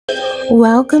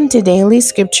Welcome to Daily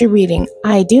Scripture Reading.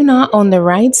 I do not own the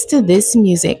rights to this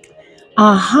music.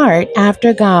 A heart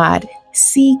after God.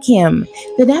 Seek Him.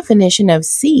 The definition of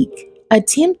seek: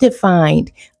 attempt to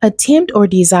find, attempt or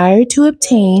desire to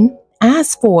obtain,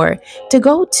 ask for, to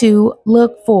go to,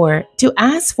 look for, to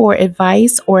ask for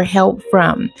advice or help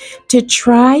from, to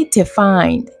try to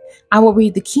find. I will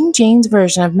read the King James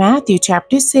Version of Matthew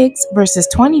chapter 6, verses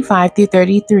 25 through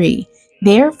 33.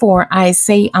 Therefore I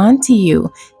say unto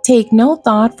you, take no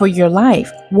thought for your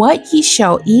life, what ye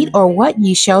shall eat or what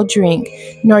ye shall drink,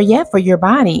 nor yet for your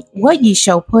body, what ye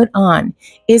shall put on.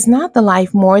 Is not the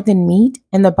life more than meat,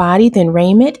 and the body than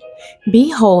raiment?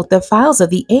 Behold the fowls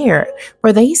of the air,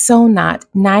 for they sow not,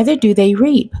 neither do they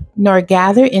reap, nor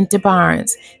gather into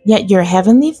barns, yet your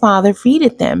heavenly Father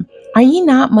feedeth them. Are ye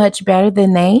not much better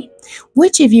than they?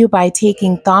 Which of you by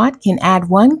taking thought can add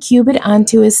 1 cubit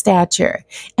unto his stature?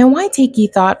 And why take ye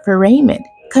thought for raiment?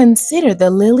 Consider the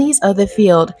lilies of the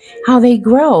field, how they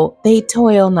grow, they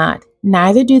toil not,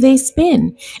 neither do they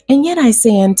spin. And yet I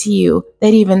say unto you,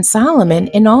 that even Solomon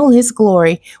in all his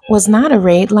glory was not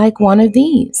arrayed like one of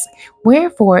these.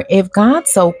 Wherefore, if God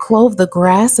so clothe the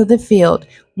grass of the field,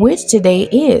 which today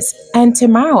is, and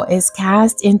tomorrow is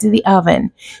cast into the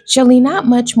oven, shall he not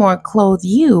much more clothe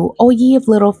you, O ye of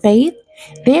little faith?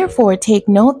 Therefore take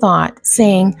no thought,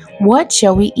 saying, what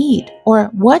shall we eat? Or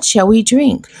what shall we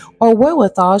drink? Or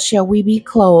wherewithal shall we be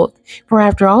clothed? For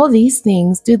after all these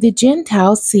things do the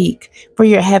Gentiles seek. For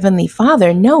your heavenly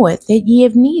Father knoweth that ye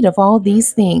have need of all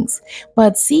these things.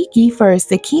 But seek ye first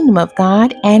the kingdom of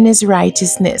God and his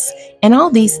righteousness, and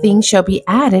all these things shall be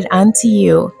added unto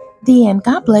you. The end.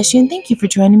 God bless you, and thank you for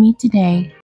joining me today.